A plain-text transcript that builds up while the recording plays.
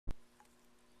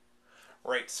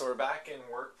Right, so we're back in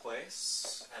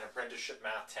Workplace and Apprenticeship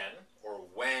Math 10, or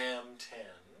WHAM 10.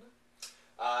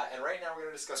 And right now we're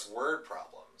going to discuss word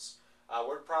problems.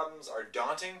 Word problems are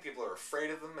daunting. People are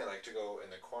afraid of them. They like to go in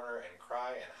the corner and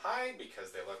cry and hide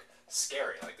because they look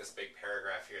scary. Like this big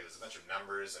paragraph here, there's a bunch of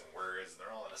numbers and words, and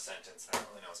they're all in a sentence. I don't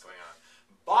really know what's going on.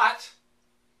 But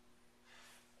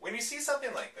when you see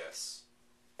something like this,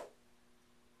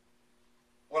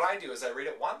 what I do is I read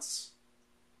it once,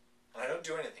 and I don't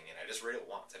do anything in it. I just read it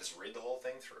once. I just read the whole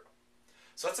thing through.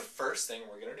 So that's the first thing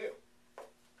we're going to do.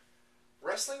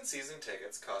 Wrestling season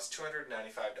tickets cost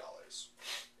 $295.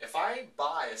 If I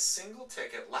buy a single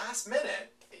ticket last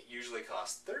minute, it usually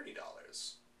costs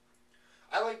 $30.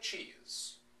 I like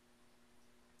cheese.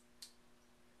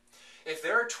 If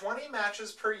there are 20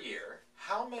 matches per year,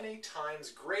 how many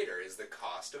times greater is the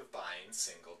cost of buying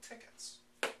single tickets?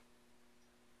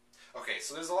 Okay,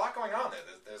 so there's a lot going on there.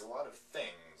 There's a lot of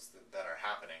things that are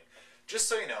happening. Just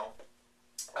so you know,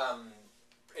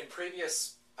 in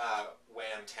previous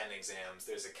WHAM 10 exams,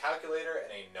 there's a calculator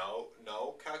and a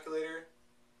no calculator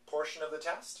portion of the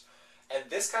test. And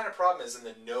this kind of problem is in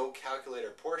the no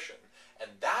calculator portion. And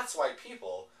that's why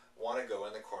people want to go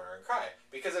in the corner and cry.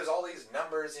 Because there's all these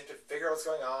numbers, you have to figure out what's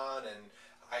going on, and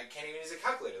I can't even use a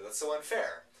calculator. That's so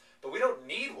unfair. But we don't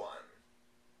need one.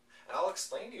 And I'll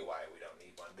explain to you why we don't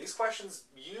need one. These questions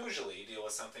usually deal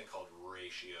with something called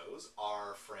ratios,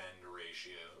 our friend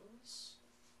ratios.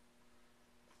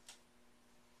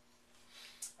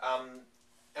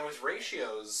 And with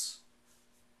ratios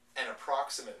and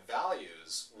approximate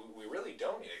values, we really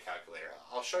don't need a calculator.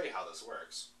 I'll show you how this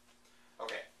works.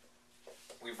 Okay,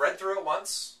 we've read through it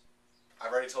once.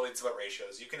 I've already told you it's about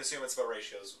ratios. You can assume it's about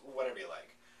ratios, whatever you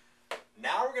like.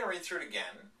 Now we're going to read through it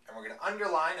again, and we're going to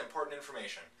underline important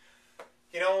information.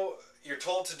 You know, you're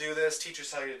told to do this,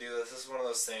 teachers tell you to do this. This is one of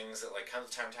those things that comes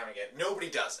time and time again. Nobody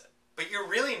does it. But you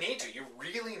really need to. You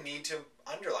really need to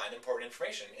underline important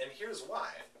information. And here's why.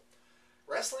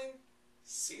 Wrestling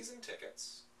season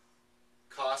tickets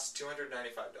cost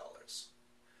 $295.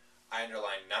 I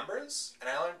underline numbers, and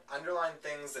I underline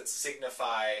things that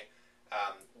signify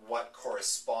what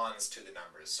corresponds to the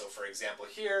numbers. So for example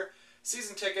here,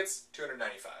 season tickets, $295.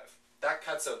 That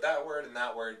cuts out that word, and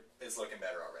that word is looking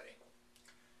better already.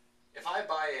 If I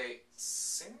buy a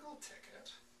single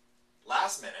ticket,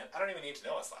 last minute, I don't even need to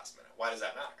know it's last minute. Why does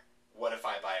that matter? What if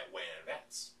I buy it way in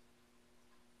advance?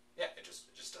 Yeah, it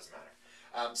just doesn't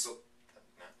matter. So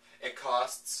it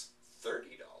costs $30.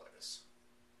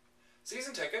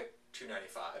 Season ticket, $295.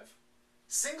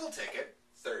 Single ticket,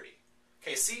 $30.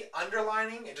 Okay, see,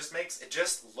 underlining, it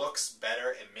just looks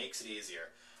better. It makes it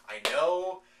easier. I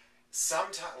know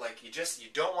sometimes, you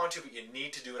don't want to, but you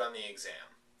need to do it on the exam.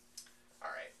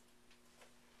 All right.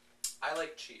 I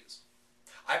like cheese.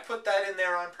 I put that in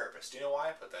there on purpose. Do you know why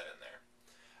I put that in there?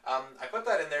 I put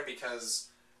that in there because,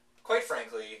 quite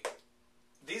frankly,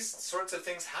 these sorts of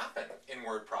things happen in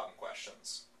word problem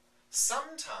questions.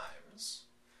 Sometimes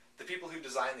the people who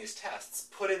design these tests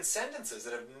put in sentences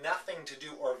that have nothing to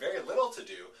do or very little to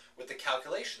do with the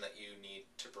calculation that you need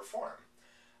to perform.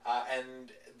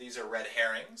 And these are red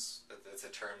herrings. That's a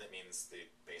term that means they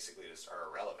basically just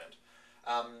are irrelevant.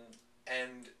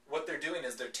 And what they're doing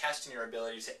is they're testing your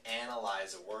ability to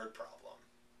analyze a word problem.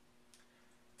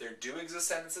 There do exist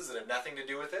sentences that have nothing to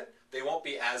do with it. They won't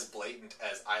be as blatant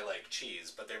as I like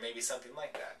cheese, but there may be something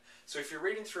like that. So if you're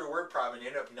reading through a word problem and you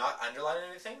end up not underlining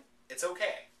anything, it's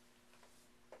okay.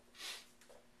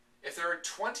 If there are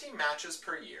 20 matches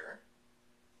per year,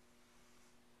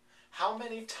 how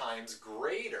many times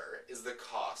greater is the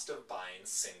cost of buying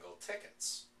single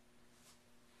tickets?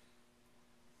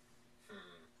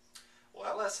 Well,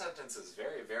 that last sentence is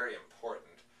very, very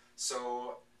important.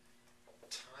 So,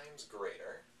 times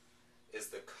greater is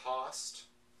the cost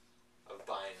of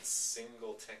buying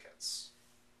single tickets.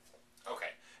 Okay,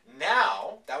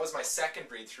 now, that was my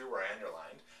second read through where I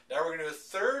underlined. Now we're going to do a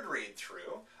third read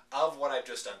through of what I've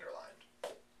just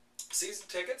underlined. Season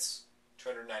tickets,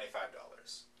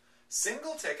 $295.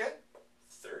 Single ticket,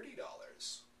 $30.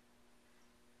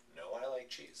 No, I like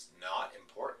cheese. Not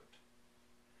important.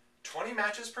 20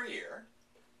 matches per year.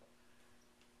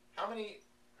 How many?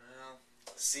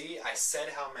 See, I said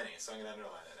how many, so I'm going to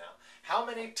underline it now. How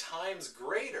many times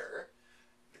greater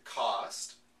the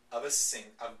cost of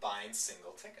buying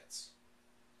single tickets?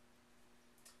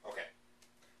 Okay,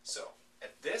 so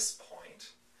at this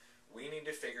point, we need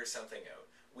to figure something out.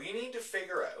 We need to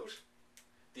figure out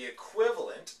the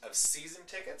equivalent of season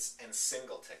tickets and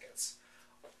single tickets.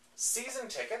 Season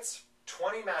tickets,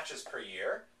 20 matches per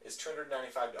year, is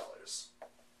 $295.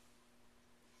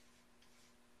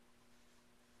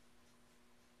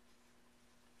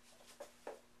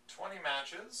 20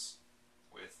 matches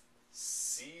with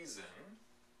season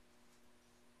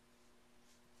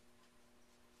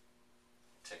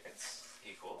tickets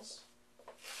equals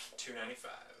 $2.95.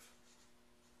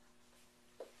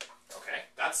 Okay,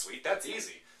 that's sweet. That's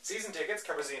easy. Season tickets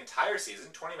covers the entire season,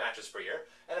 20 matches per year,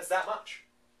 and it's that much.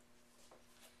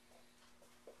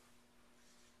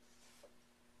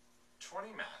 20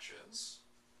 matches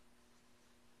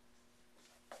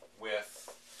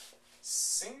with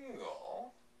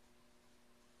single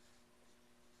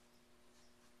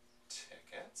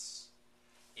tickets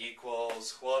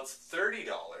equals, well, it's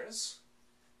 $30.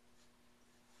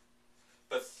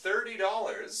 But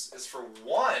 $30 is for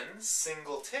one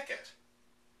single ticket.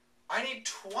 I need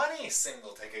 20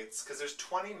 single tickets because there's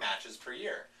 20 matches per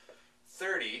year.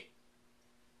 30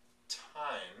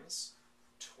 times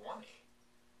 20.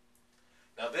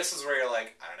 Now this is where you're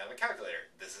like, I don't have a calculator.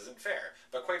 This isn't fair.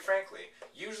 But quite frankly,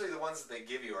 usually the ones that they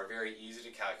give you are very easy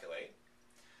to calculate.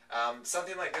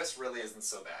 Something like this really isn't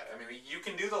so bad. I mean, you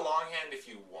can do the longhand if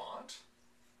you want.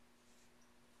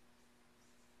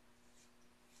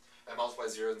 I multiply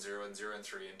 0 and 0 and 0 and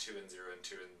 3 and 2 and 0 and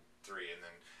 2 and 3 and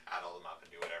then add all them up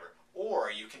and do whatever.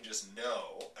 Or you can just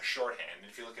know a shorthand. And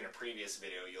if you look in a previous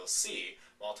video, you'll see,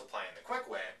 multiplying the quick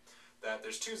way, that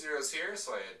there's 2 zeros here,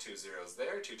 so I add 2 zeros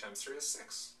there. 2 times 3 is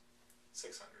 6.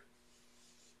 600.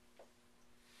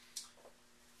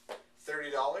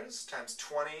 $30 times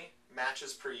 20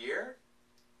 matches per year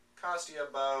cost you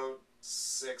about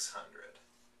 600.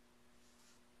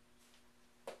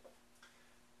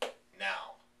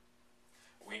 Now,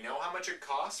 we know how much it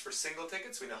costs for single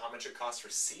tickets. We know how much it costs for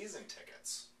season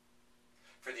tickets.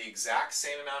 For the exact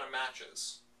same amount of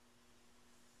matches.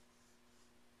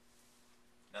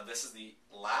 Now this is the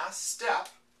last step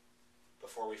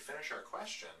before we finish our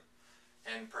question,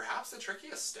 and perhaps the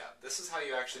trickiest step. This is how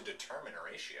you actually determine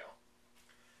a ratio.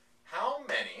 How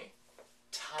many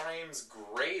times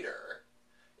greater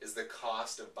is the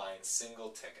cost of buying single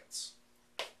tickets?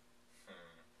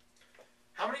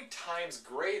 How many times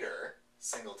greater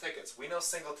single tickets? We know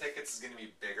single tickets is going to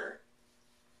be bigger,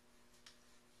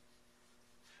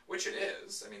 which it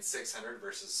is. I mean, 600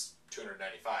 versus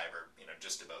 295, or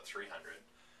just about 300.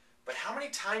 But how many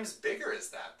times bigger is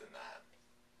that than that?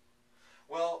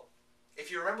 Well, if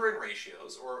you remember in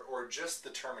ratios, or just the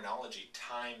terminology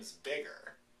times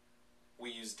bigger,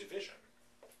 we use division.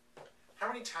 How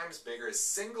many times bigger is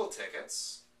single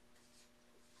tickets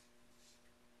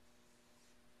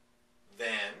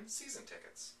than season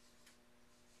tickets?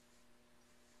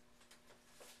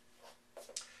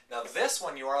 Now this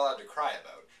one you are allowed to cry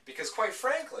about, because quite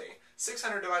frankly,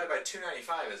 600 divided by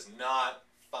 295 is not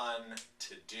fun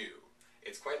to do.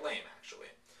 It's quite lame, actually.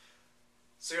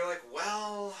 So you're like,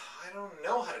 well, I don't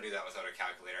know how to do that without a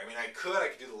calculator. I mean, I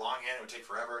could do the longhand, it would take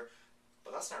forever,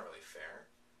 but that's not really fair.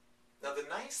 Now the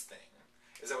nice thing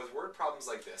is that with word problems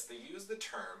like this, they use the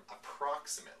term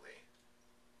approximately.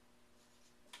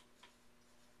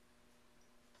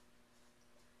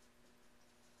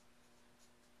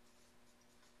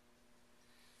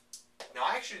 Now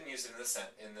I actually didn't use it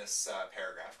in this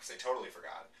paragraph because I totally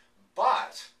forgot,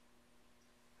 but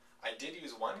I did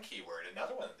use one keyword,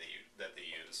 another one that they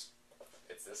use.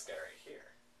 It's this guy right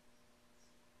here.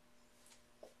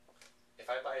 If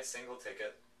I buy a single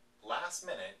ticket last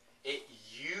minute, it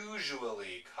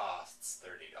usually costs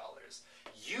 $30.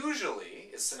 Usually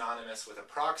is synonymous with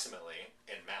approximately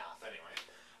in math, anyway.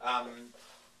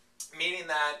 Meaning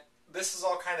that this is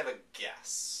all kind of a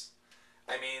guess.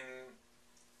 I mean,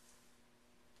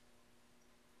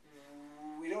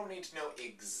 we don't need to know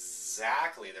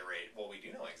exactly the rate. Well, we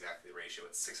do know exactly the ratio.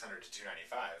 It's 600 to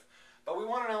 295. But we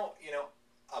want to know,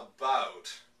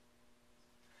 about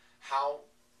how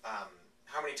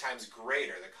many times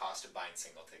greater the cost of buying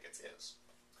single tickets is.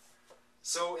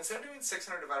 So instead of doing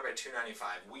 600 divided by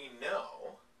 295, we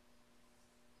know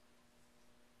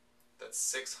that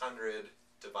 600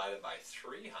 divided by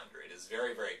 300 is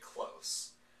very, very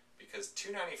close. Because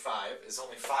 295 is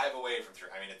only 5 away from 3.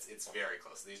 I mean, it's very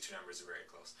close. These two numbers are very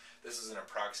close. This is an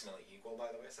approximately equal, by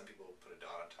the way. Some people put a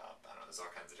dot on top. I don't know, there's all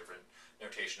kinds of different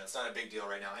notation. It's not a big deal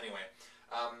right now. Anyway,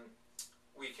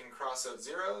 we can cross out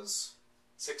zeros.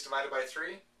 6 divided by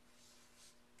 3,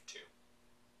 2.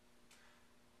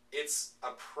 It's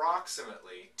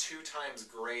approximately 2 times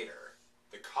greater.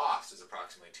 The cost is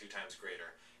approximately 2 times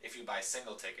greater if you buy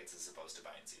single tickets as opposed to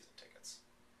buying season tickets.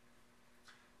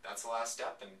 That's the last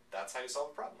step, and that's how you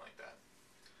solve a problem like that.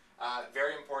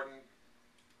 Very important.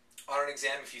 On an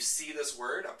exam, if you see this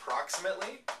word,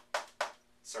 approximately,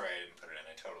 sorry I didn't put it in,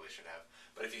 I totally should have,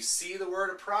 but if you see the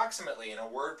word approximately in a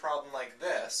word problem like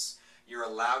this, You're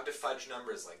allowed to fudge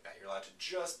numbers like that. You're allowed to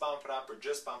just bump it up or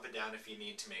just bump it down if you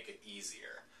need to make it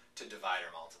easier to divide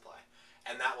or multiply.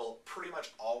 And that will pretty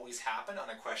much always happen on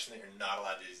a question that you're not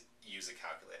allowed to use a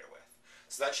calculator with.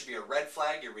 So that should be a red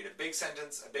flag. You read a big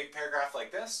sentence, a big paragraph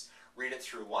like this, read it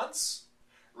through once,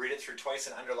 read it through twice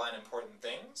and underline important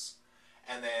things,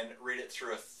 and then read it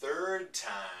through a third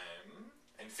time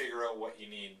and figure out what you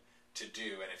need to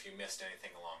do and if you missed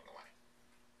anything along the way.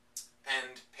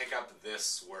 And pick up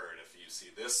this word. If you see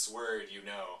this word, you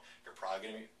know you're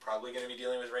probably going to be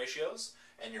dealing with ratios,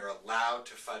 and you're allowed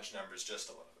to fudge numbers just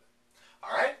a little bit.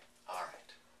 All right? All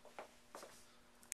right.